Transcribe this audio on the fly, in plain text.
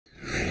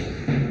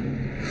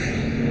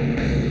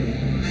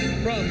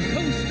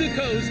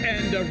coast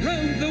and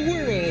around the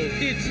world.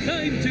 It's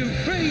time to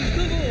praise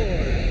the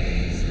Lord.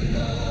 Praise the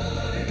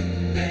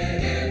Lord.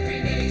 Let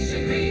every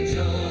nation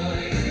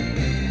rejoice.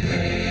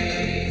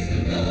 Praise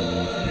the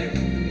Lord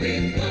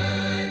with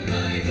one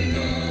mighty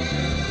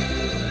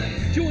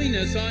voice. Join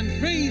us on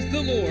Praise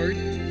the Lord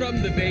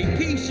from the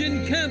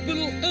vacation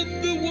capital of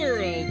the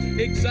world,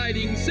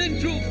 exciting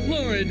Central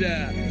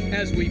Florida,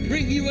 as we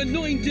bring you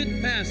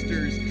anointed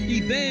pastors,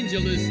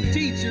 evangelists,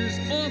 teachers,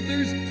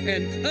 authors,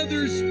 and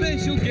other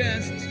special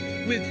guests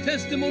with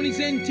testimonies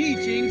and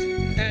teachings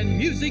and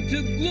music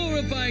to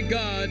glorify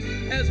God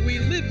as we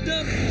lift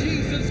up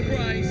Jesus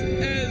Christ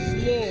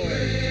as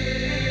Lord.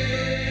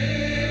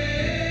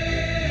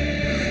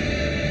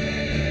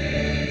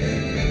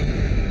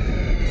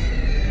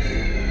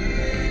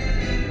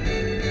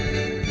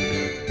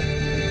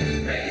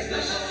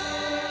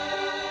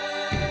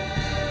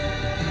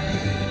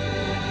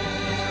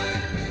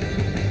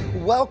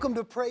 Welcome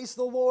to Praise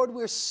the Lord.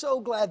 We're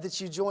so glad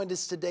that you joined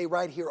us today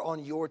right here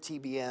on your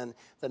TBN,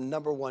 the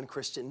 #1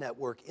 Christian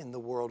network in the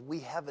world. We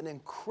have an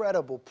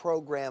incredible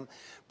program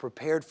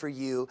prepared for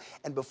you.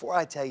 And before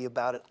I tell you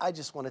about it, I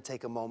just want to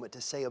take a moment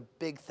to say a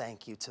big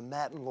thank you to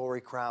Matt and Lori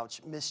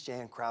Crouch, Miss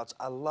Jan Crouch.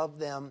 I love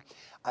them.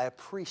 I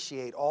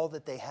appreciate all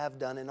that they have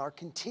done and are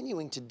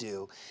continuing to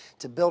do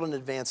to build and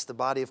advance the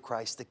body of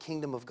Christ, the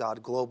kingdom of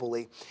God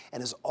globally.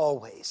 And as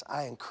always,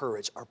 I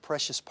encourage our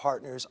precious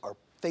partners, our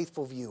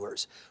faithful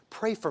viewers,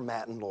 pray for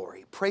Matt and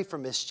Lori. Pray for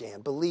Miss Jan.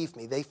 Believe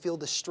me, they feel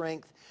the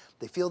strength.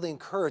 They feel the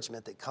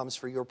encouragement that comes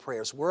for your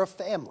prayers. We're a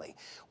family.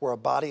 We're a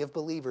body of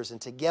believers, and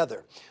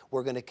together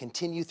we're going to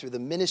continue through the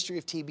ministry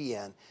of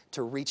TBN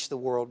to reach the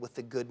world with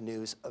the good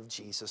news of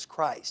Jesus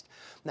Christ.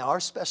 Now,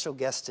 our special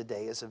guest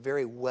today is a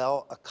very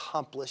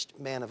well-accomplished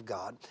man of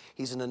God.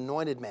 He's an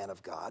anointed man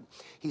of God.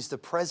 He's the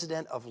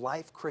president of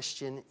Life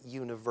Christian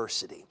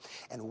University.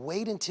 And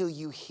wait until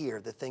you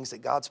hear the things that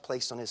God's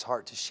placed on his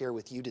heart to share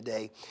with you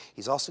today.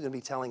 He's also going to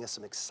be telling us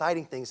some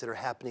exciting things that are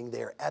happening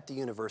there at the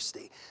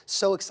university.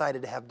 So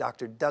excited to have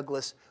Dr.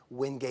 Douglas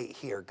Wingate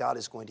here. God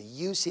is going to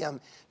use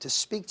him to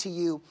speak to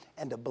you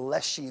and to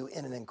bless you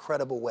in an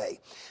incredible way.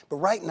 But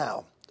right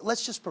now,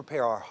 let's just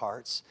prepare our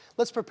hearts.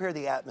 Let's prepare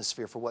the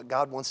atmosphere for what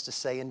God wants to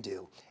say and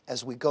do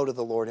as we go to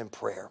the Lord in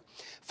prayer.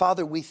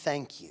 Father, we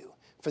thank you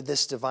for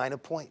this divine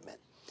appointment.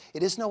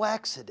 It is no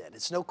accident.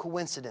 It's no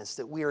coincidence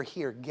that we are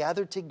here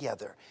gathered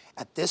together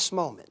at this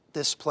moment,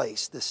 this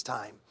place, this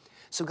time.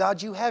 So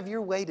God, you have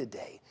your way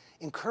today.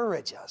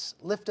 Encourage us,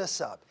 lift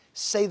us up,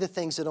 say the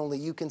things that only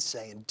you can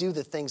say, and do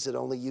the things that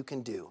only you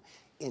can do.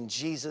 In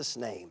Jesus'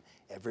 name,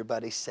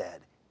 everybody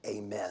said,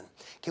 amen.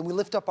 Can we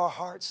lift up our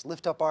hearts,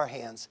 lift up our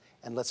hands,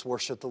 and let's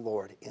worship the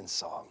Lord in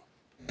song.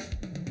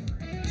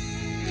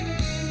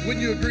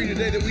 Wouldn't you agree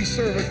today that we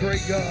serve a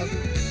great God?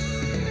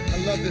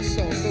 I love this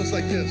song. It goes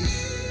like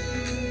this.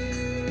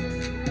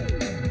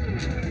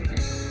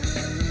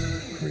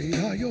 Great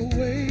are your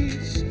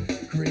ways,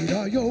 great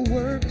are your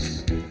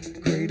works,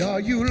 great are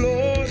you,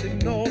 Lord,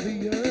 in all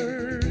the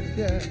earth,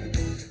 yeah.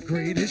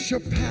 Great is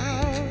your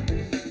power,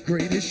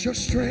 great is your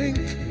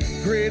strength,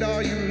 great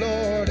are you,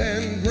 Lord,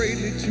 and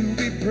greatly to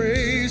be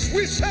praised.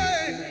 We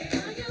say,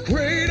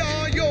 great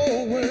are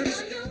your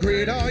works,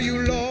 great are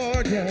you,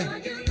 Lord, yeah.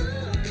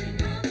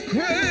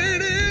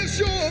 Great is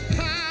your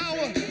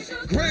power,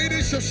 great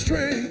is your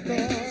strength,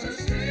 Lord.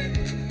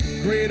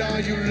 Great are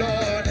you,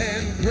 Lord,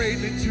 and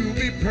greatly to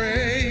be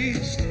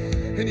praised.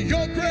 In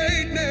your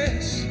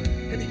greatness,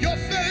 in your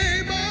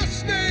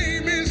famous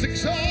name is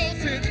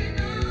exalted.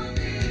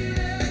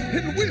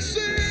 And we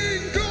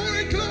sing,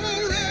 glory,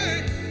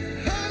 glory,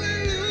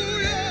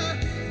 hallelujah,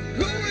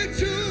 glory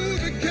to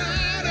the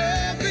God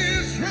of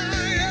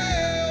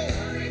Israel.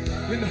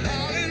 And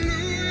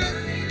hallelujah,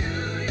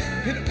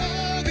 and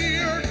all the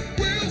earth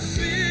will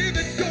see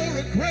that you're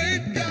a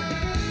great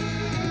God.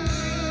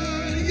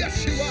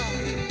 Yes, you are.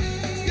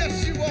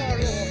 Yes, you are,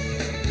 Lord.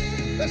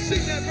 Let's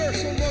sing that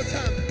verse one more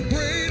time.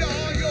 Great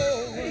are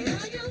your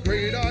ways,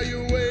 great are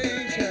your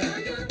ways, yeah.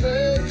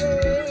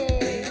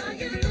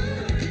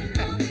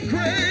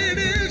 Great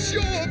is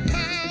your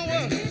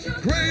power,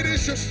 great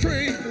is your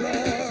strength,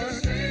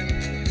 Lord.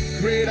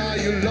 Great are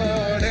you,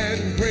 Lord,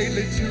 and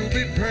greatly to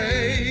be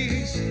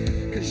praised.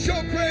 'Cause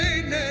your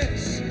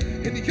greatness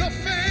and your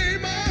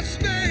famous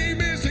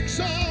name is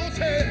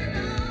exalted.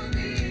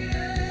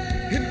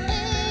 In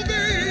all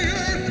the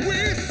earth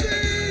we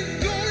sing,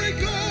 glory,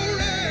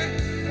 glory,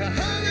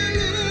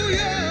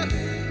 hallelujah,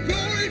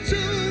 glory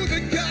to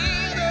the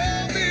God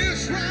of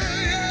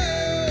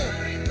Israel.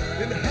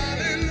 And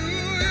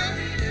hallelujah,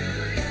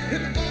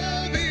 and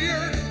all the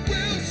earth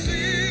will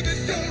see that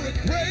you're a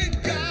great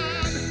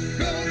God.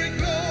 Glory,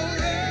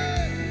 glory,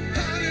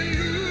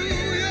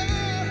 hallelujah,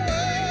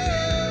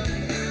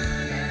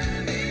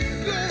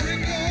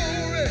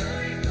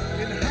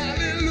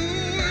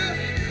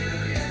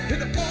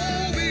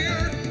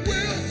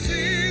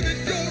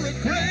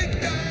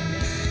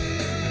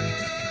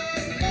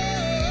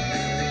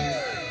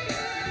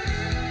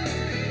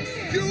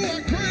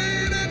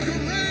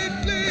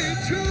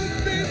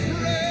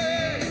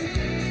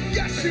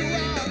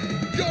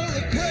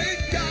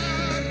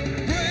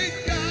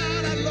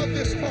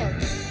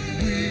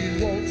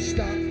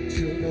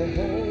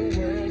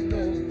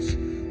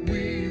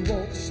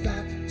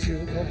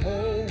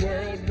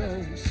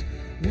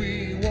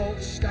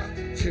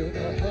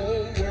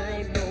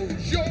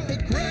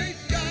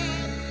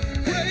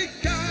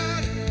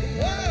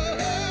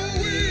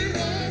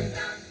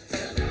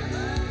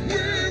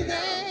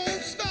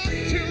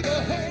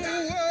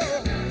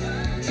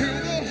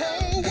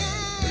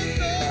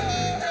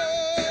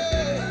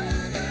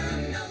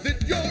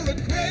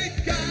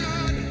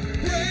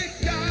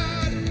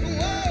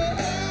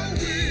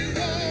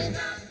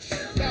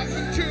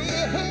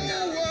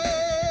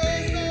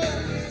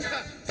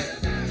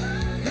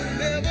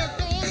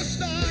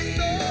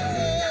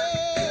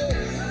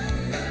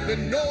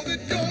 and know that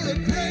you're a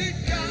great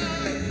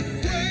God,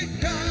 great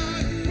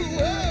God.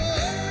 Whoa.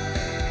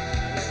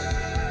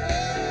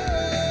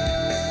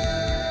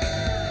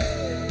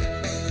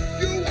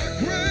 You are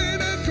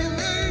great and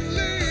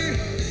greatly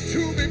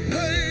to be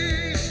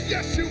praised.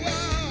 Yes, you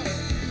are.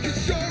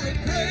 'Cause you're a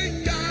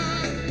great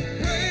God,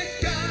 great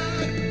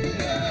God.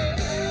 Whoa.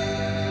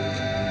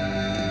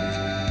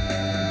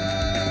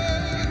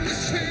 We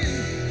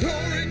sing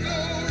glory,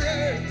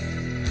 glory.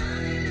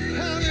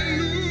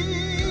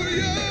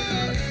 Hallelujah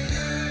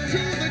to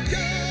the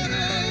God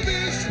of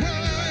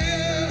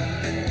Israel.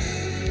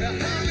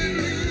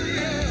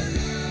 Hallelujah.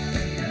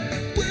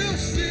 We'll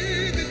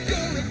see that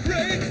you're a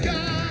great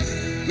God.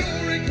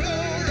 Glory,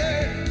 glory.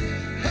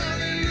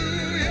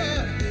 Hallelujah.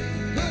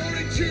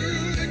 Glory to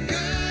the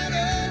God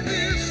of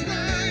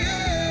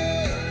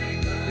Israel.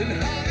 And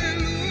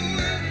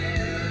hallelujah.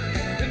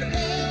 And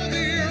all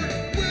the earth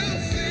will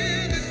see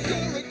that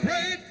you're a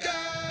great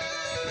God.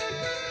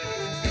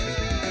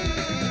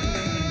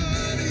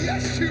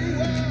 Yes, you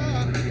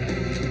are.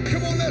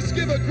 Come on, let's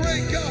give a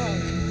great God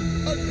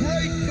a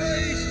great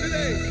praise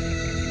today.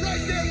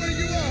 Right there where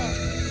you are,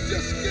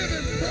 just give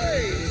him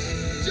praise.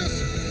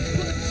 Just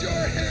put your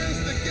hands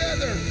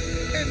together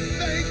and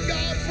thank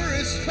God for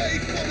his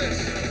faithfulness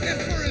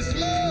and for his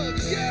love.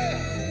 Yeah.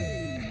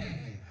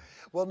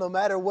 Well, no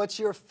matter what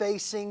you're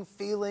facing,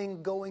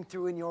 feeling, going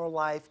through in your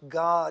life,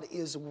 God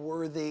is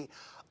worthy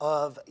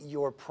of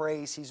your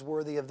praise. He's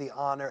worthy of the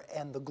honor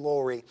and the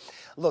glory.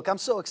 Look, I'm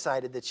so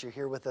excited that you're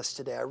here with us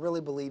today. I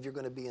really believe you're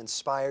going to be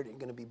inspired. You're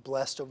going to be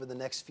blessed over the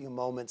next few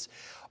moments.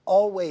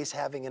 Always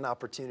having an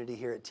opportunity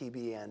here at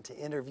TBN to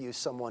interview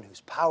someone who's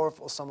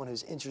powerful, someone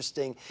who's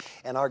interesting,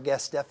 and our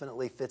guest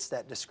definitely fits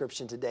that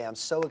description today. I'm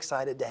so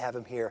excited to have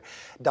him here,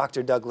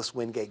 Dr. Douglas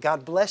Wingate.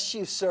 God bless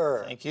you,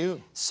 sir. Thank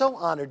you. So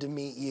honored to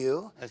meet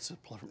you. It's a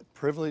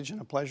privilege and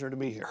a pleasure to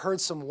be here.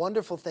 Heard some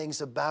wonderful things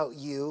about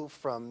you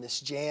from Miss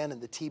Jan and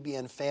the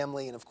TBN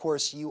family, and of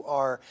course you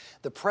are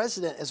the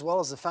president as well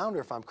as the founder,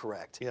 if I'm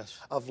correct, yes,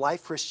 of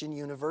Life Christian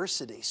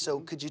University.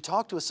 So could you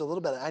talk to us a little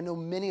bit? I know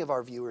many of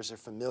our viewers are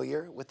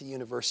familiar with the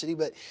university,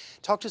 but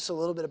talk to us a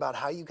little bit about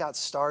how you got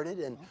started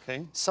and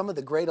some of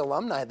the great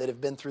alumni that have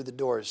been through the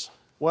doors.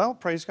 Well,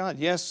 praise God.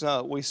 Yes,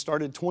 we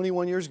started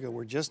 21 years ago.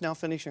 We're just now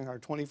finishing our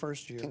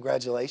 21st year.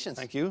 Congratulations.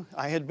 Thank you.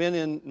 I had been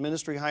in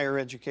ministry higher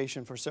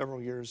education for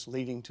several years,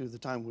 leading to the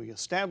time we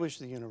established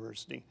the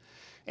university.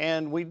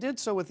 And we did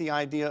so with the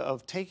idea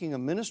of taking a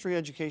ministry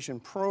education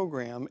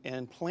program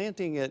and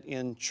planting it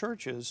in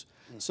churches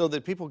so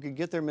that people could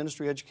get their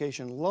ministry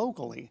education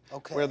locally,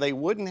 where they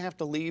wouldn't have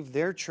to leave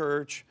their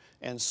church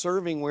and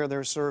serving where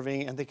they're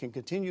serving, and they can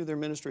continue their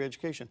ministry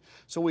education.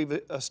 So we've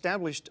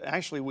established,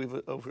 actually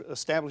we've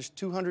established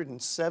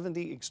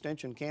 270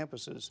 extension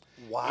campuses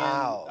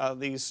in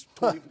these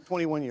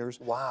 21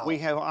 years. Wow. We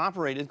have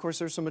operated, of course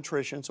there's some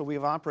attrition, so we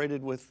have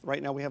operated with,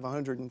 right now we have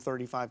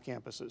 135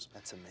 campuses.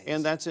 That's amazing.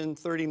 And that's in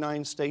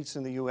 39 states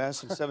in the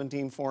U.S. and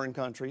 17 foreign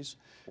countries.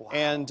 Wow.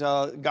 And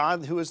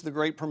God, who is the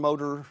great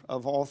promoter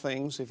of all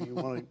things, if you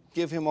want to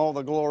give him all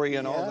the glory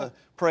and all the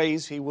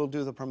praise, he will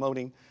do the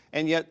promoting.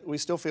 And yet we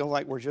still feel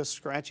like we're just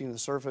scratching the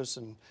surface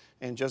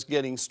and just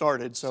getting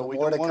started. So we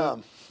more don't to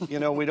want to, you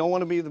know, we don't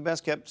want to be the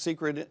best kept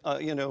secret,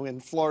 you know, in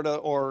Florida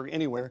or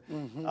anywhere.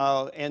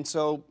 And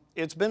so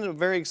it's been a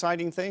very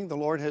exciting thing. The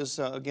Lord has,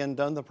 again,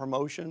 done the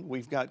promotion.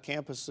 We've got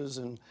campuses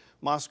in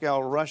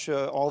Moscow,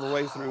 Russia, all the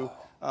way through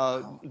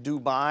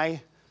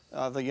Dubai,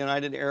 the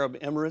United Arab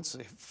Emirates,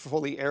 a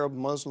fully Arab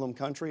Muslim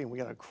country, and we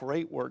got a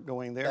great work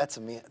going there. That's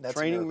a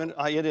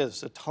miracle. It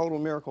is a total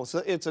miracle.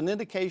 So it's an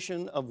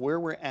indication of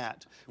where we're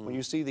at when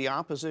you see the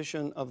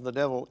opposition of the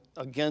devil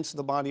against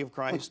the body of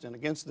Christ and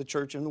against the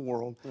church in the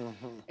world,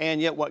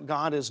 and yet what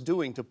God is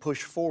doing to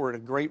push forward a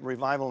great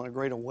revival and a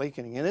great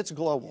awakening. And it's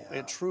global.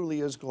 It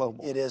truly is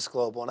global. It is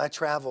global. And I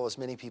travel, as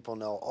many people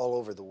know, all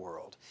over the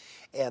world.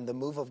 And the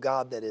move of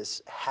God that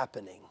is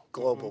happening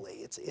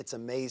globally, it's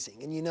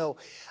amazing. And you know,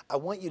 I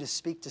want you to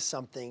speak to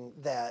something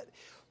that,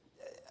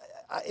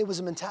 it was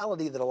a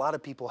mentality that a lot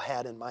of people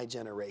had in my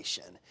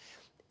generation.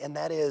 And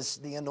that is,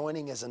 the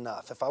anointing is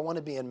enough. If I want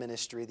to be in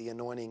ministry, the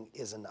anointing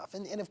is enough.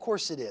 And of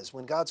course it is.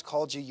 When God's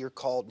called you, you're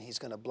called and he's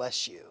going to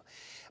bless you.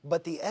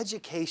 But the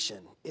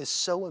education is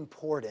so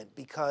important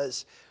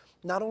because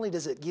not only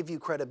does it give you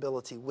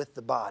credibility with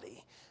the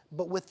body,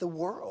 but with the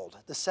world,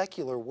 the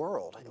secular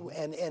world,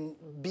 and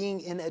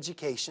being in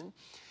education.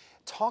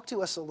 Talk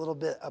to us a little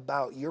bit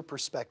about your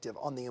perspective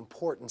on the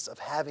importance of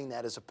having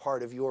that as a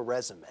part of your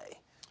resume.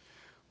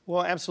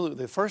 Well,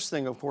 absolutely. The first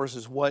thing, of course,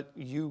 is what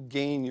you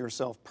gain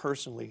yourself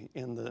personally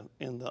in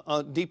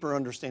the deeper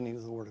understanding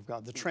of the Word of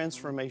God, the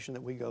transformation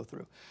that we go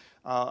through.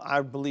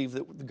 I believe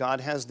that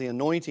God has the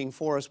anointing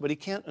for us, but He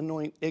can't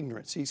anoint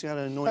ignorance. He's got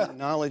to anoint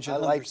knowledge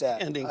and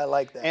understanding. I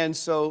like that. And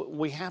so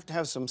we have to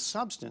have some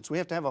substance. We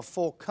have to have a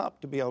full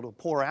cup to be able to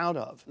pour out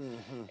of.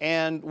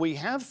 And we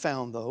have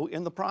found, though,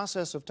 in the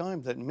process of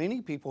time, that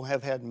many people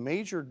have had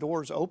major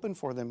doors open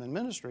for them in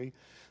ministry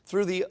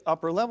through the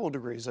upper level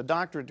degrees, a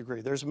doctorate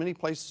degree. There's many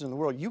places in the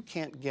world you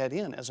can't get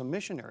in as a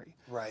missionary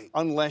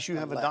unless you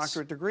have a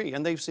doctorate degree.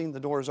 And they've seen the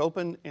doors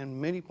open in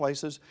many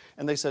places,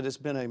 and they said it's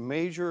been a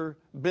major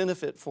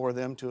benefit for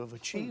them to have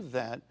achieved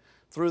that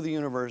through the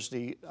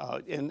university.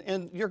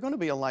 And you're going to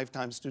be a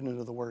lifetime student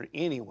of the Word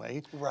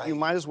anyway. You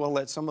might as well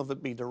let some of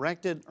it be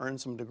directed, earn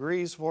some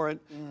degrees for it,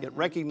 get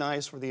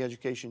recognized for the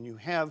education you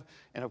have.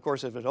 And of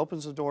course, if it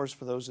opens the doors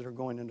for those that are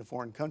going into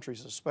foreign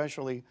countries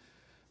especially,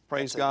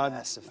 praise God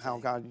how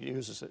God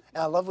uses it.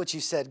 And I love what you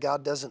said,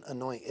 God doesn't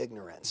anoint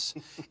ignorance.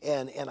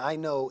 and I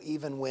know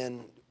even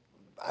when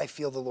I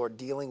feel the Lord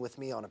dealing with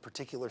me on a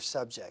particular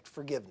subject,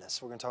 forgiveness,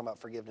 we're going to talk about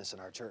forgiveness in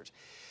our church,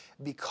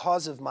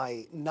 because of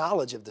my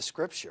knowledge of the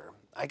Scripture,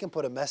 I can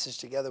put a message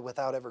together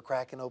without ever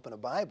cracking open a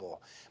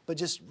Bible, but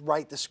just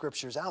write the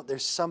Scriptures out.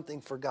 There's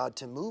something for God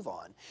to move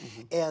on.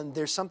 And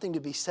there's something to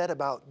be said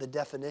about the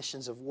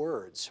definitions of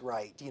words,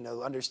 right? You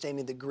know,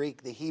 understanding the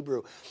Greek, the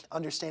Hebrew,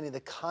 understanding the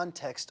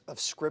context of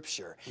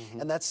Scripture.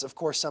 And that's, of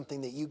course,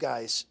 something that you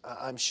guys,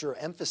 I'm sure,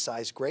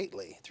 emphasize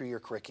greatly through your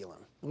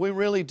curriculum. We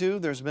really do.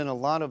 There's been a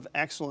lot of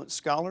excellent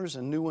scholars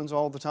and new ones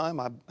all the time.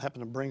 I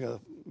happen to bring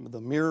the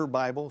Mirror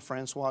Bible,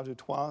 Francois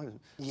Dutoit,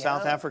 a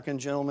South African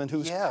gentleman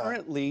who's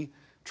currently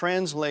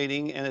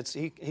translating, and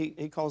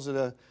he calls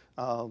it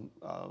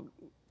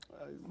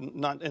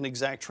not an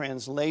exact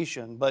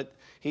translation, but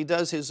he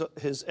does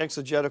his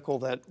exegetical,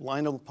 that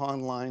line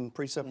upon line,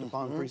 precept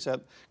upon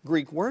precept,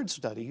 Greek word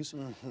studies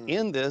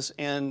in this,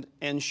 and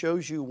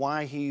shows you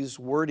why he's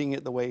wording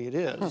it the way it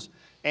is.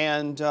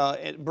 And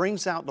it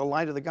brings out the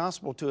light of the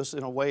gospel to us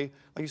in a way,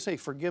 like you say,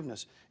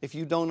 forgiveness. If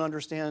you don't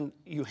understand,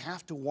 you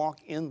have to walk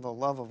in the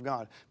love of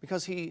God,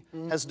 because He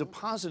has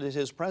deposited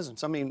His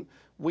presence. I mean,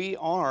 we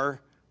are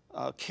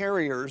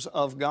carriers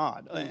of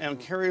God and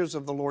carriers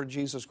of the Lord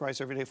Jesus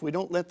Christ every day. If we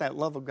don't let that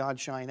love of God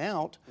shine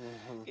out,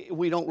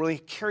 we don't really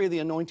carry the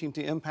anointing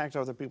to impact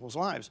other people's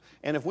lives.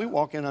 And if we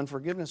walk in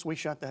unforgiveness, we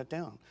shut that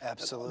down.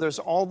 Absolutely. There's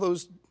all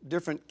those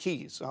different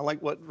keys. I like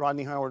what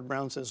Rodney Howard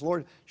Brown says,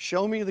 Lord,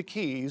 show me the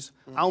keys,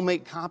 I'll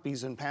make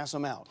copies and pass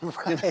them out.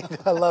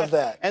 Right, I love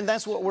that. And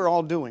that's what we're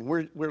all doing.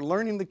 We're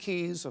learning the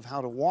keys of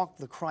how to walk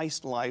the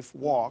Christ life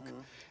walk,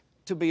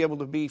 to be able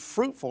to be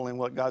fruitful in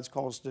what God's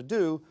called us to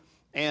do.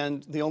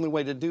 And the only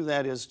way to do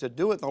that is to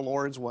do it the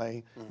Lord's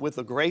way, with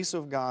the grace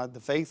of God, the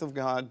faith of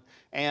God,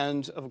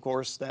 and of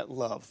course that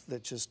love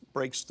that just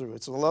breaks through.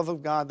 It's the love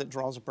of God that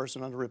draws a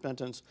person unto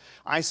repentance.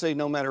 I say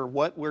no matter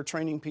what we're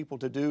training people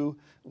to do,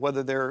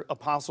 whether they're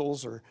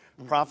apostles or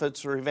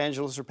prophets or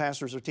evangelists or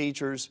pastors or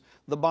teachers,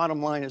 the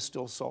bottom line is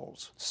still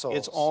souls.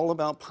 It's all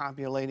about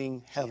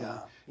populating heaven.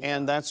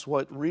 And that's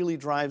what really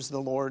drives the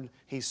Lord.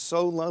 He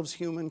so loves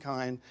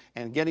humankind,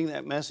 and getting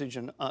that message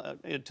and,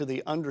 to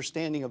the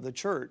understanding of the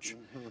church,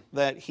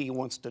 that He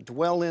wants to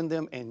dwell in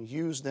them and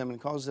use them and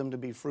cause them to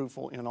be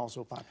fruitful and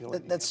also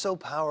populating. That's so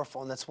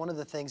powerful, and that's one of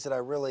the things that I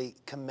really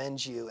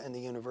commend you and the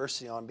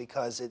university on,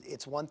 because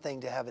it's one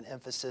thing to have an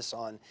emphasis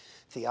on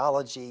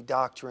theology,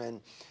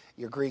 doctrine,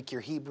 your Greek,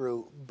 your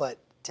Hebrew, but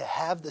to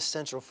have the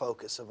central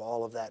focus of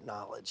all of that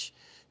knowledge,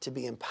 to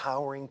be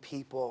empowering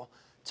people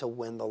to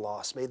win the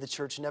lost. May the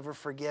church never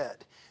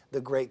forget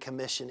the Great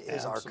Commission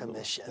is our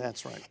commission.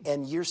 That's right.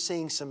 And you're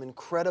seeing some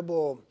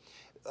incredible,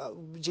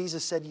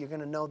 Jesus said you're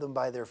going to know them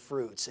by their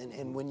fruits.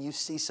 And when you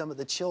see some of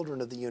the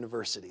children of the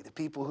university, the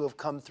people who have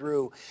come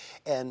through,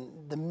 and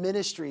the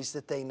ministries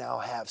that they now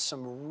have,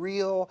 some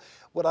real,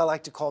 what I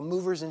like to call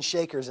movers and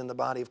shakers in the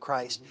body of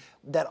Christ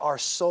that are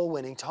soul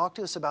winning. Talk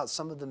to us about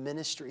some of the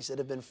ministries that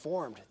have been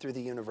formed through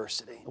the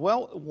university.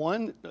 Well,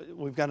 one,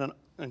 we've got an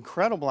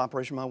incredible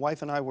operation. My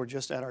wife and I were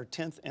just at our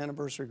 10th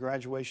anniversary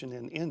graduation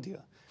in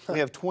India. We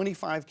have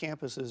 25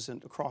 campuses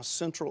across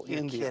central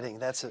India. You're kidding.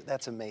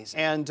 That's amazing.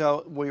 And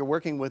we were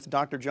working with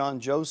Dr. John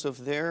Joseph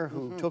there,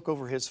 who took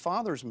over his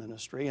father's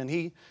ministry.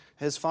 And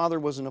his father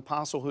was an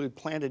apostle who had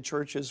planted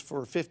churches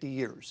for 50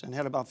 years and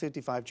had about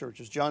 55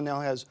 churches. John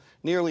now has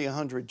nearly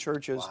 100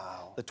 churches,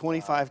 the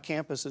 25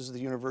 campuses of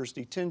the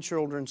university, 10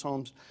 children's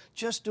homes,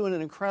 just doing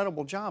an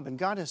incredible job. And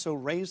God has so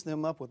raised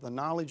them up with the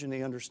knowledge and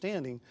the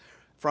understanding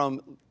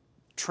from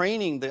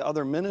training the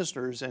other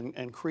ministers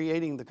and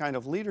creating the kind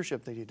of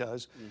leadership that He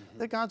does,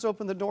 that God's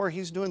opened the door.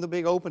 He's doing the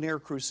big open-air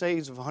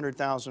crusades of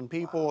 100,000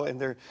 people,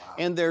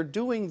 and they're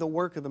doing the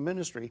work of the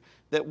ministry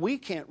that we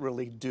can't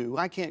really do.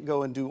 I can't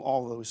go and do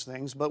all those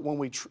things, but when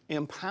we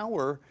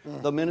empower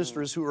the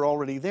ministers who are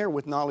already there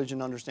with knowledge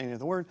and understanding of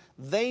the Word,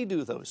 they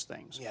do those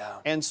things.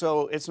 And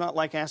so it's not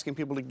like asking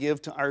people to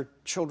give to our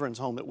children's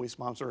home that we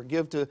sponsor, or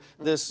give to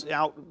this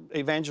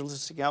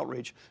evangelistic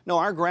outreach. No,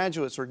 our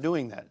graduates are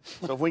doing that.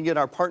 So if we can get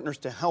our partners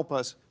to help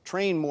us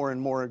train more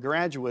and more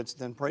graduates,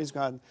 then praise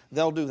God,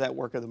 they'll do that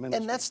work of the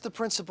ministry. And that's the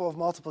principle of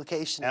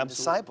multiplication and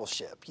Absolutely.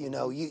 discipleship. You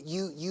know,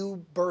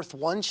 you birth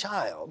one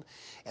child,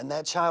 and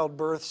that child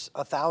births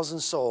 1,000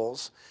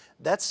 souls.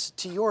 That's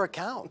to your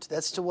account.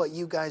 That's to what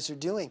you guys are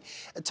doing.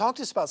 Talk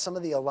to us about some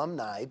of the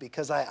alumni,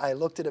 because I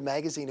looked at a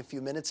magazine a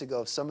few minutes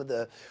ago of some of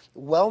the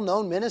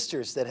well-known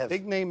ministers that have...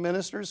 Big name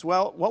ministers.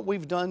 Well, what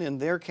we've done in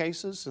their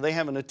cases, so they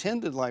haven't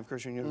attended Life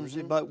Christian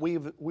University, but we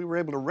were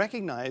able to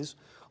recognize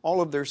all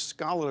of their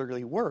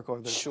scholarly work, or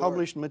their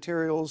published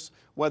materials,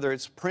 whether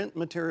it's print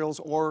materials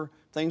or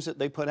things that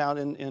they put out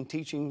in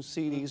teaching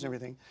CDs and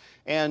everything.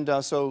 And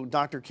so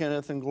Dr.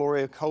 Kenneth and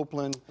Gloria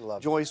Copeland,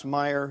 Joyce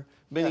Meyer,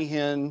 Benny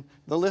Hinn,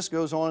 the list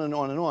goes on and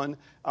on and on.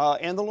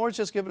 And the Lord's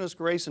just given us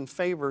grace and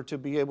favor to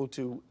be able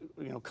to,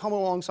 come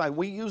alongside.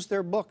 We use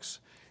their books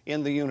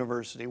in the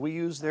university. We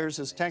use theirs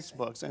as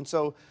textbooks. And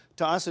so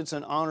to us, it's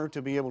an honor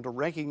to be able to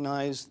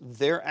recognize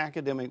their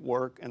academic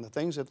work and the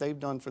things that they've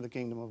done for the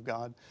kingdom of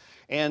God.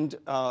 And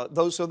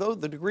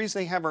the degrees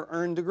they have are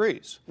earned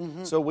degrees.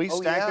 So we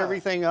stack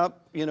everything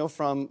up,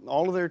 from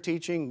all of their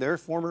teaching, their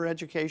former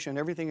education,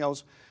 everything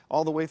else,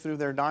 all the way through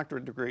their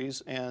doctorate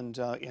degrees, and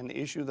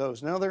issue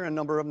those. Now, there are a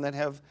number of them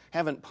that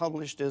haven't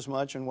published as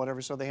much and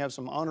whatever, so they have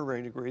some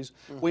honorary degrees.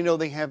 We know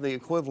they have the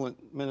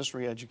equivalent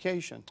ministry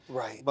education.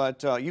 Right.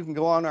 But you can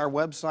go on our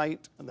website,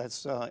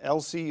 that's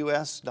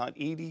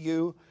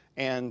lcus.edu,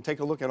 and take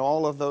a look at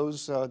all of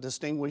those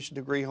distinguished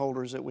degree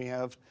holders that we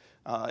have,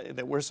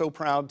 that we're so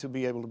proud to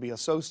be able to be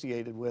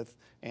associated with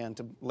and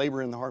to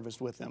labor in the harvest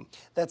with them.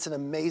 That's an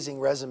amazing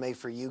resume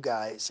for you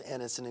guys,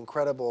 and it's an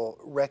incredible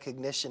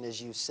recognition,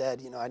 as you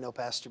said. I know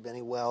Pastor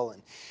Benny well,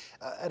 and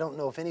I don't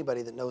know if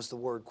anybody that knows the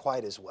Word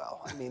quite as well.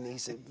 I mean,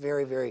 he's a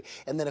very, very,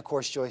 and then of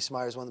course Joyce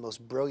Meyer is one of the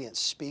most brilliant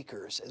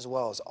speakers as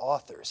well as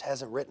authors,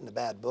 hasn't written a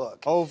bad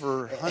book.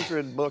 Over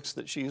 100 books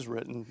that she's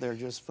written, they're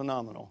just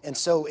phenomenal. And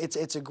so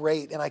it's a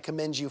great, and I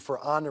commend you for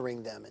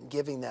honoring them and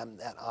giving them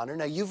that honor.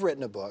 Now, you've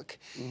written a book,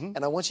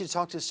 and I want you to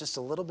talk to us just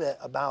a little bit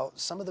about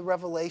some of the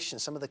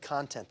revelations, some of the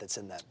content that's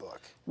in that book.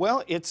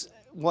 Well, it's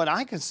what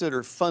I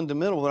consider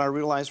fundamental, but I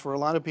realize for a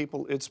lot of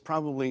people it's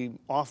probably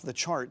off the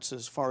charts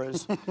as far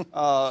as,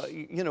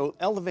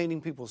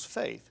 elevating people's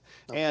faith.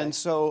 Okay. And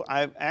so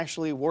I'm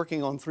actually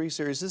working on 3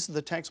 series. This is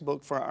the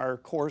textbook for our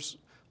course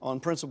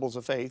on principles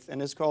of faith,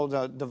 and it's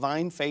called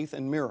Divine Faith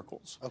and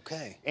Miracles.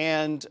 Okay.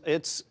 And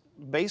it's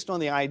based on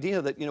the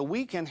idea that,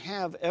 we can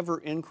have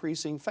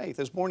ever-increasing faith.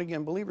 As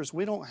born-again believers,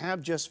 we don't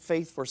have just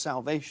faith for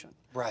salvation.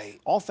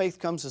 Right. All faith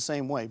comes the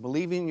same way,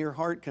 believing in your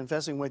heart,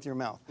 confessing with your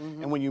mouth.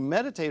 And when you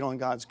meditate on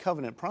God's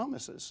covenant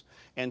promises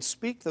and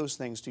speak those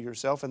things to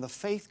yourself, and the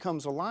faith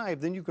comes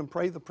alive, then you can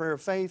pray the prayer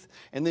of faith,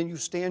 and then you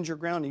stand your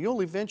ground, and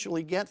you'll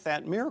eventually get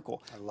that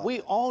miracle.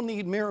 We all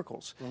need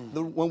miracles.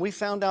 When we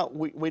found out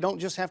we don't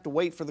just have to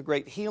wait for the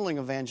great healing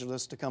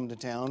evangelist to come to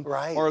town,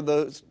 or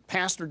the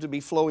pastor to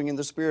be flowing in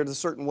the Spirit a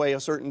certain way a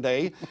certain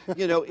day,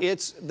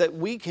 it's that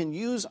we can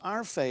use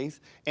our faith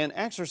and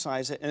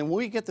exercise it, and when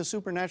we get the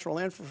supernatural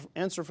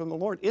answer from the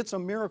Lord, it's a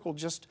miracle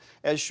just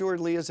as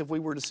surely as if we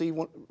were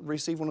to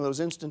receive one of those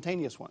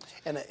instantaneous ones.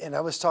 And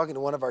I was talking to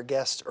one of our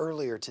guests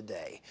earlier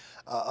today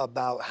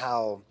about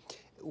how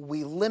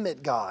we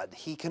limit God.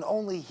 He can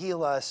only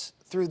heal us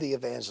through the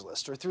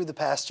evangelist or through the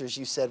pastors,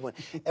 you said, when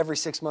every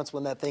 6 months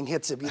when that thing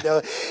hits him,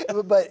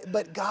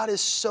 But God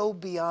is so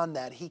beyond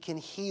that. He can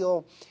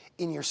heal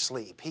in your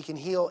sleep. He can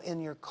heal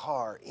in your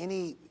car,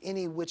 any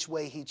which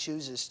way He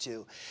chooses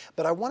to.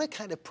 But I want to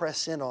kind of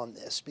press in on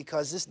this,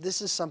 because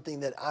this is something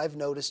that I've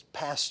noticed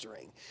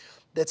pastoring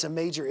that's a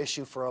major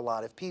issue for a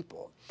lot of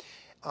people.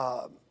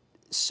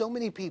 So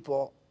many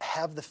people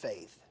have the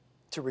faith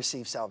to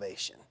receive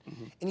salvation.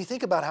 And you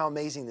think about how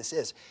amazing this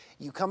is.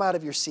 You come out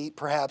of your seat,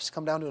 perhaps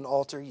come down to an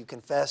altar, you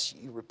confess,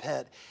 you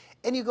repent,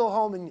 and you go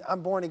home and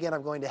I'm born again,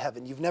 I'm going to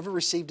heaven. You've never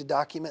received a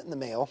document in the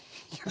mail.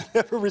 You've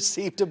never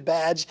received a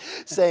badge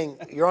saying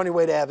you're on your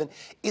way to heaven.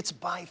 It's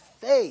by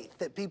faith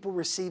that people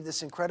receive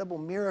this incredible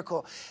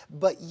miracle,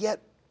 but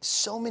yet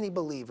so many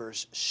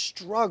believers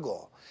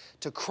struggle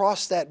to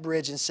cross that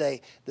bridge and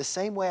say, the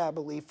same way I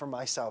believe for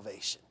my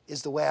salvation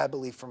is the way I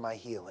believe for my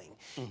healing.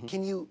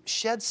 Can you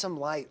shed some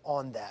light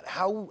on that?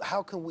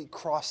 How can we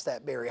cross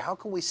that barrier? How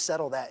can we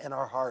settle that in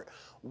our heart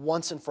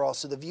once and for all,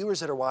 so the viewers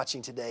that are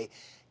watching today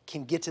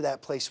can get to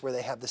that place where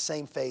they have the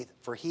same faith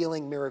for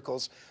healing,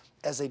 miracles,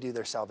 as they do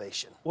their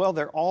salvation? Well,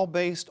 they're all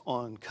based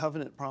on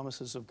covenant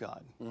promises of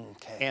God.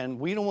 Okay. And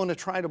we don't want to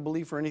try to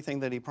believe for anything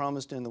that He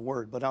promised in the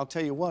Word. But I'll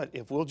tell you what,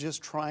 if we'll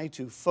just try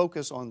to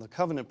focus on the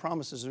covenant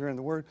promises that are in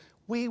the Word,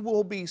 we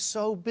will be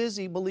so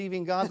busy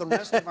believing God the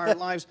rest of our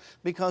lives,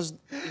 because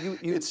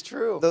it's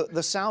true.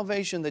 The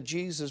salvation that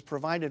Jesus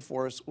provided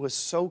for us was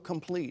so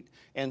complete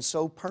and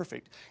so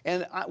perfect.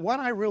 And what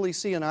I really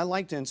see, and I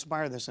like to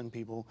inspire this in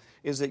people,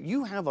 is that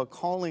you have a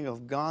calling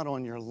of God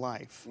on your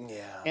life. Yeah.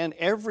 And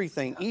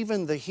everything,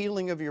 even the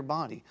healing of your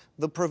body,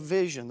 the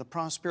provision, the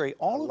prosperity,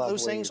 all of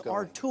those things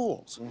are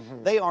tools.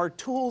 They are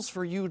tools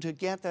for you to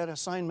get that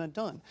assignment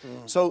done.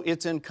 So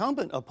it's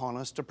incumbent upon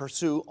us to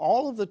pursue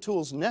all of the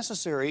tools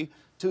necessary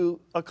to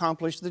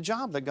accomplish the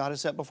job that God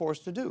has set before us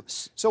to do.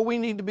 So we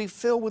need to be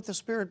filled with the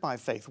Spirit by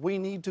faith. We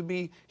need to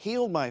be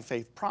healed by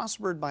faith,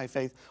 prospered by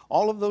faith.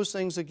 All of those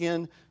things,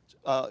 again,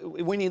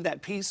 we need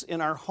that peace in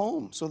our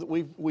home so that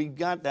we've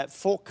got that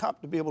full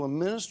cup to be able to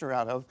minister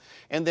out of.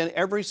 And then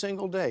every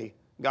single day,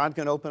 God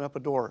can open up a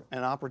door,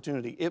 an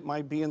opportunity. It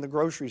might be in the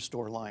grocery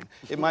store line.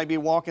 It might be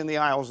walking the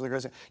aisles of the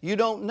grocery. You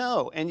don't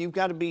know. And you've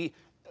got to be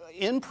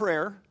in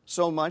prayer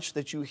so much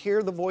that you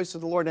hear the voice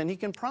of the Lord and He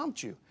can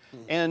prompt you.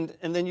 And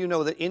then you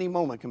know that any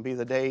moment can be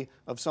the day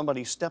of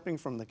somebody stepping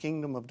from the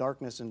kingdom of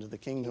darkness into the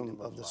kingdom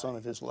of the Son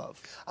of His love.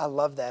 I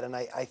love that, and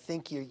I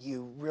think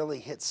you really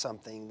hit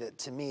something that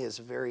to me is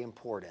very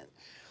important,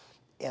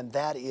 and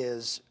that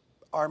is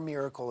our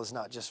miracle is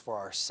not just for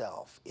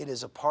ourselves. It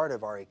is a part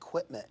of our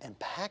equipment and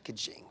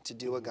packaging to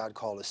do what God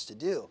called us to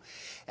do.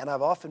 And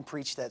I've often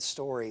preached that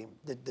story,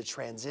 the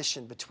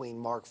transition between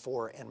Mark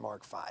 4 and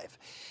Mark 5.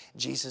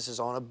 Jesus is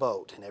on a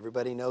boat, and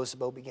everybody knows the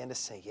boat began to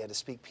sink. He had to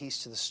speak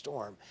peace to the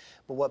storm.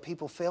 But what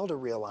people fail to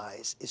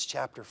realize is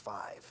chapter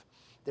 5.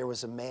 There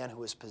was a man who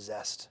was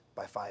possessed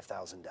by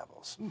 5,000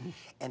 devils.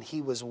 And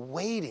he was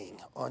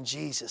waiting on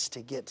Jesus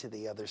to get to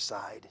the other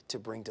side to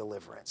bring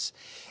deliverance.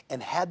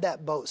 And had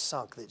that boat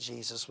sunk that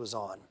Jesus was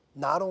on,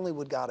 not only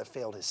would God have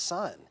failed His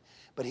Son,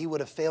 but He would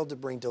have failed to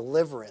bring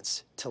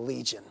deliverance to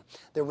Legion.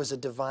 There was a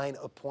divine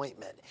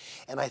appointment.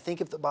 And I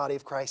think if the body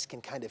of Christ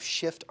can kind of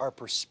shift our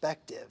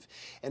perspective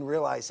and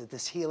realize that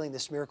this healing,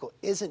 this miracle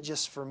isn't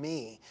just for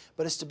me,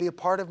 but it's to be a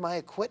part of my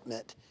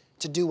equipment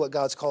to do what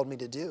God's called me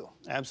to do.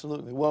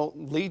 Absolutely. Well,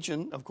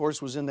 Legion, of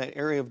course, was in that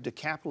area of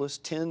Decapolis,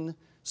 10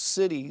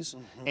 cities,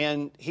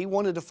 and he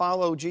wanted to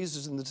follow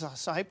Jesus and the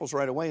disciples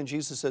right away, and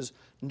Jesus says,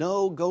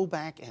 no, go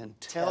back and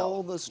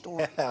tell the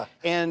story.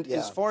 And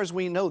as far as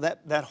we know,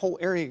 that whole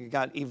area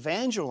got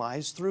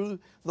evangelized through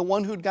the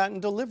one who'd gotten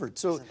delivered.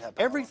 So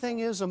everything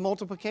is a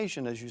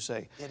multiplication, as you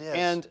say. It is.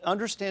 And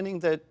understanding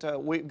that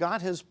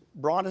God has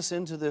brought us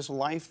into this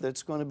life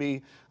that's going to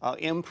be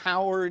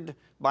empowered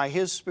by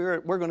His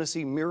Spirit. We're going to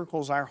see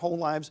miracles our whole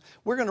lives.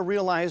 We're going to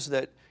realize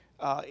that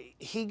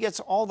He gets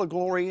all the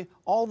glory,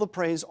 all the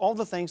praise, all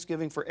the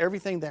thanksgiving for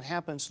everything that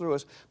happens through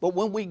us. But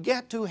when we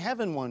get to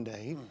heaven one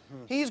day,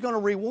 He's going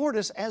to reward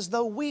us as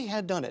though we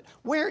had done it.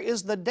 Where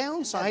is the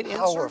downside in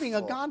serving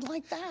a God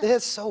like that?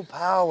 It's so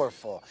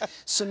powerful.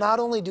 So not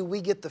only do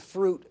we get the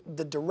fruit,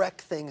 the direct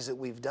things that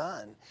we've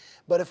done,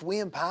 but if we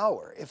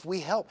empower, if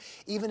we help,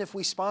 even if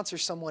we sponsor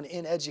someone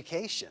in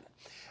education,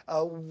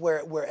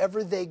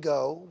 wherever they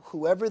go,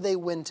 whoever they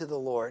win to the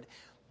Lord,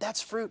 that's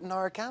fruit in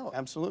our account.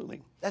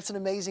 Absolutely. That's an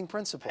amazing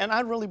principle. And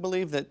I really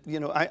believe that, you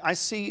know, I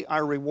see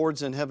our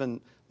rewards in heaven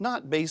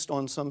not based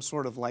on some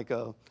sort of like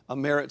a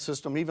merit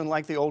system, even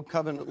like the old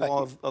covenant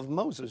law of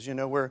Moses, you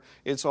know, where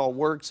it's all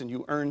works and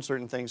you earn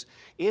certain things.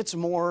 It's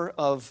more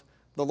of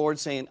the Lord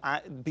saying,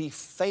 be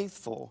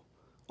faithful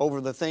over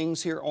the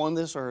things here on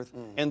this earth.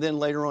 And then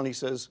later on He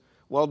says,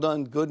 well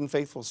done, good and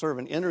faithful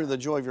servant, enter the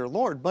joy of your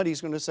Lord. But He's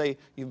going to say,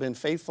 you've been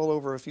faithful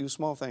over a few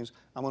small things.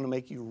 I'm going to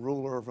make you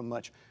ruler over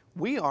much.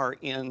 We are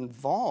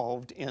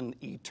involved in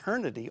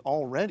eternity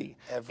already.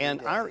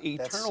 And our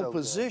eternal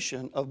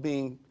position of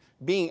being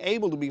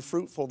able to be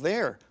fruitful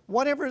there,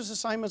 whatever His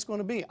assignment's going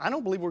to be. I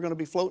don't believe we're going to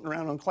be floating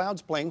around on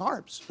clouds playing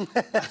harps.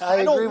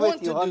 I don't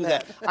want to do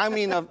that. I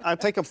mean, I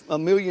take a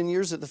million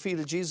years at the feet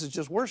of Jesus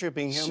just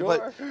worshiping Him,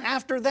 but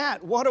after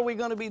that, what are we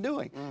going to be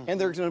doing? And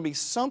there's going to be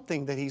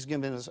something that He's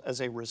given us as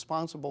a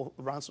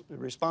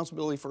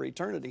responsibility for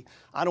eternity.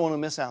 I don't want to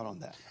miss out on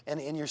that.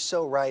 And you're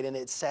so right, and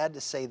it's sad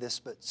to say this,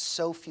 but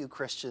so few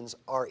Christians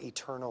are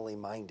eternally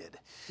minded.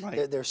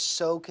 They're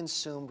so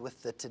consumed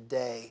with the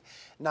today,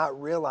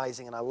 not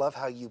realizing, and I love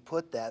how you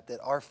put that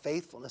our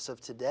faithfulness of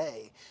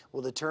today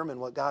will determine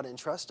what God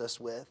entrusts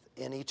us with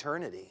in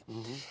eternity.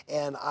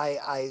 And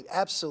I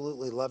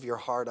absolutely love your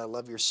heart. I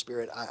love your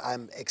spirit.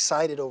 I'm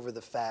excited over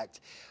the fact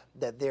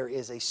that there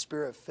is a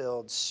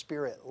Spirit-filled,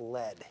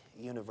 Spirit-led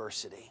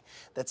university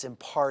that's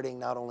imparting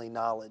not only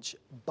knowledge,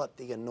 but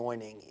the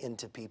anointing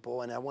into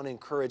people. And I want to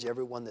encourage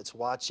everyone that's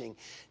watching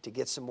to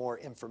get some more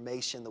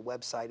information. The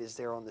website is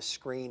there on the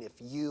screen. If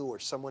you or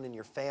someone in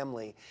your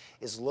family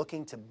is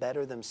looking to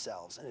better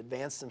themselves and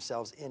advance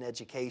themselves in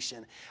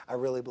education, I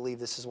really believe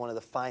this is one of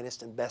the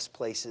finest and best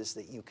places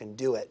that you can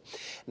do it.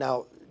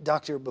 Now,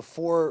 Doctor,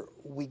 before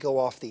we go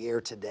off the air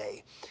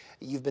today,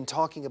 you've been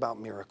talking about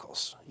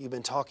miracles. You've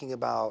been talking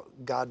about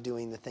God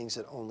doing the things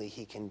that only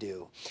He can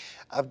do.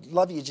 I'd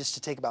love you just to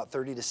take about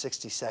 30 to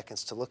 60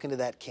 seconds to look into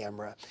that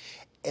camera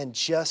and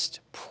just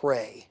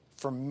pray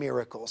for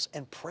miracles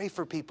and pray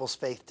for people's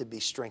faith to be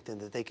strengthened,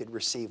 that they could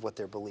receive what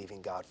they're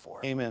believing God for.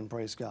 Amen.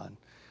 Praise God.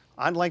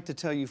 I'd like to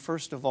tell you,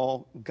 first of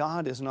all,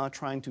 God is not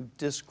trying to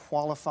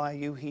disqualify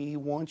you. He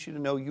wants you to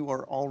know you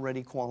are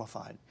already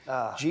qualified.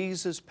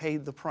 Jesus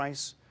paid the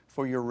price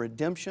for your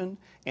redemption,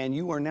 and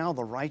you are now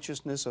the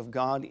righteousness of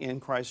God in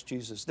Christ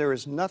Jesus. There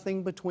is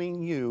nothing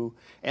between you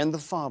and the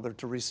Father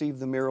to receive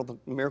the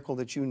miracle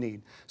that you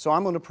need. So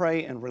I'm going to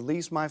pray and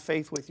release my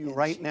faith with you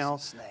right now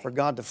for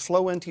God to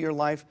flow into your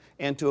life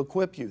and to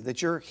equip you,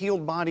 that your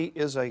healed body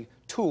is a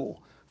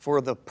tool for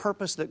the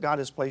purpose that God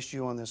has placed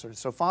you on this earth.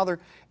 So,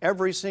 Father,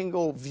 every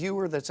single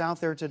viewer that's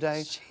out there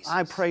today,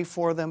 I pray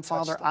for them,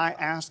 Father. I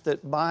ask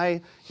that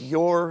by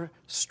your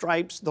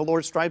stripes, the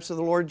Lord's stripes of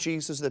the Lord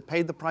Jesus that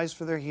paid the price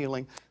for their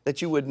healing,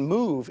 that you would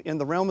move in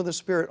the realm of the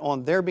Spirit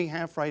on their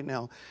behalf right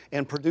now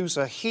and produce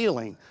a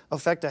healing,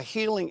 effect a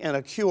healing and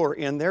a cure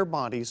in their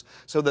bodies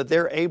so that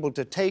they're able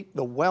to take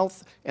the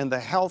wealth and the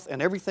health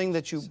and everything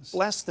that you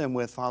bless them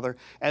with, Father,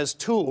 as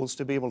tools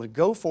to be able to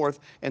go forth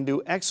and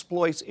do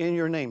exploits in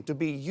your name, to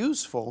be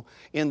useful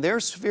in their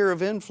sphere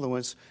of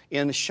influence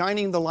in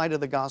shining the light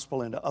of the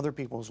gospel into other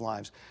people's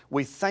lives.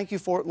 We thank you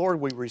for it, Lord.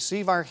 We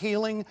receive our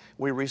healing.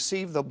 We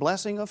receive the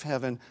blessing of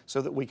heaven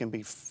so that we can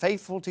be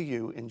faithful to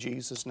you in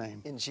Jesus'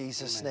 name. In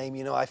Jesus' name.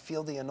 You know, I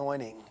feel the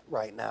anointing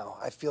right now.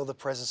 I feel the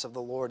presence of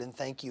the Lord, and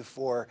thank you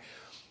for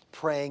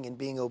praying and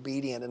being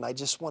obedient. And I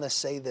just want to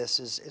say this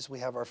as we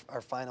have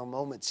our final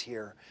moments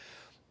here.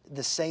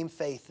 The same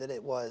faith that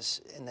it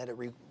was and that it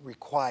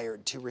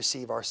required to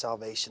receive our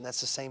salvation,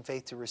 that's the same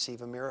faith to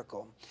receive a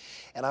miracle.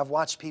 And I've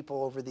watched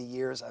people over the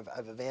years,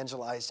 I've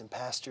evangelized and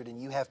pastored,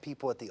 and you have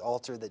people at the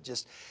altar that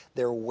just,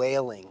 they're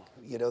wailing,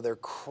 you know, they're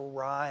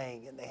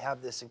crying, and they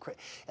have this,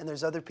 and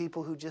there's other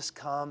people who just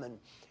come and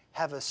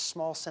have a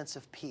small sense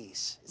of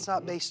peace. It's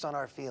not based on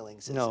our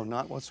feelings, is No, it?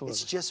 not whatsoever.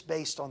 It's just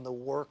based on the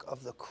work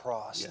of the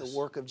cross, Yes. the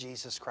work of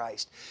Jesus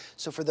Christ.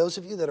 So for those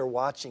of you that are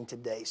watching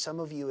today, some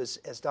of you,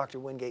 as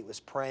Dr. Wingate was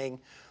praying,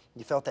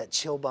 you felt that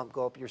chill bump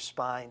go up your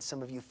spine.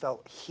 Some of you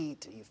felt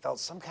heat. You felt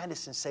some kind of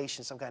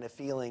sensation, some kind of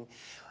feeling.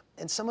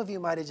 And some of you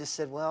might have just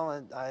said,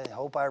 well, I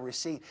hope I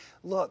receive.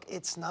 Look,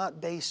 it's not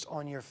based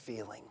on your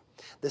feeling.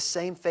 The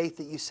same faith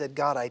that you said,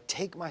 God, I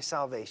take my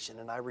salvation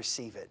and I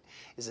receive it,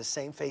 is the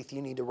same faith you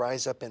need to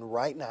rise up in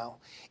right now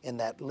in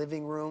that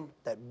living room,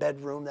 that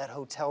bedroom, that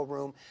hotel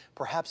room,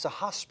 perhaps a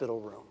hospital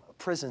room, a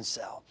prison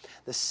cell.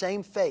 The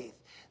same faith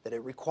that it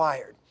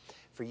required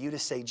for you to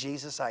say,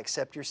 Jesus, I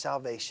accept your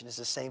salvation, is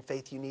the same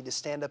faith you need to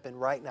stand up in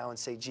right now and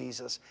say,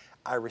 Jesus,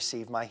 I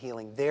receive my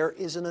healing. There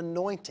is an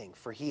anointing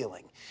for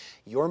healing.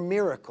 Your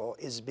miracle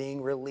is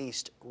being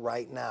released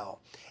right now.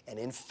 And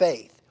in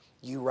faith,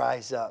 you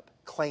rise up,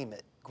 claim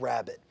it,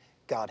 grab it.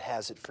 God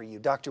has it for you.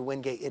 Dr.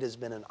 Wingate, it has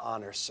been an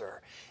honor, sir.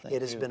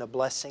 It has been a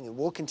blessing, and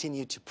we'll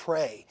continue to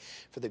pray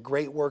for the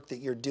great work that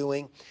you're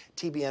doing.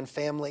 TBN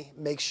family,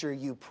 make sure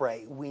you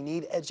pray. We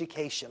need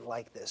education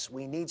like this.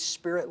 We need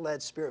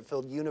Spirit-led,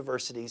 Spirit-filled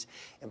universities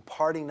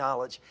imparting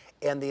knowledge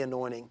and the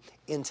anointing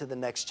into the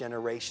next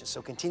generation.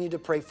 So continue to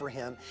pray for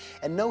him,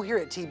 and know here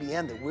at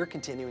TBN that we're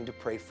continuing to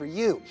pray for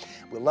you.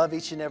 We love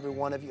each and every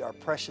one of you, our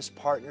precious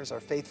partners, our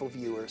faithful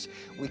viewers.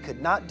 We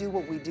could not do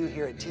what we do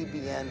here at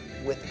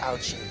TBN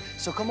without you.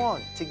 So come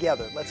on,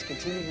 together, let's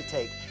continue to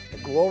take the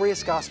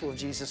glorious gospel of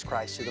Jesus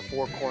Christ to the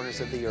four corners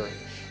of the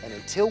earth. And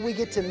until we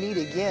get to meet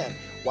again,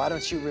 why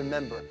don't you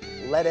remember,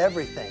 let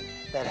everything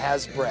that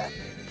has breath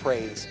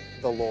praise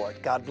the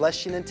Lord. God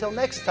bless you, and until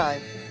next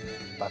time,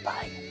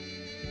 bye-bye.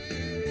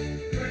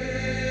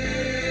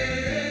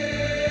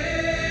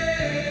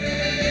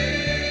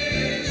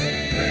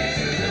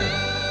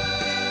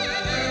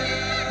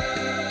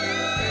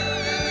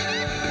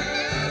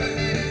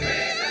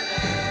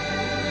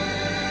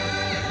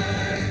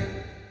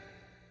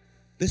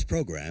 This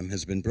program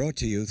has been brought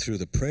to you through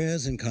the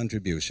prayers and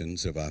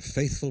contributions of our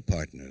faithful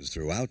partners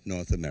throughout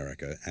North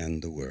America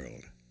and the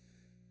world.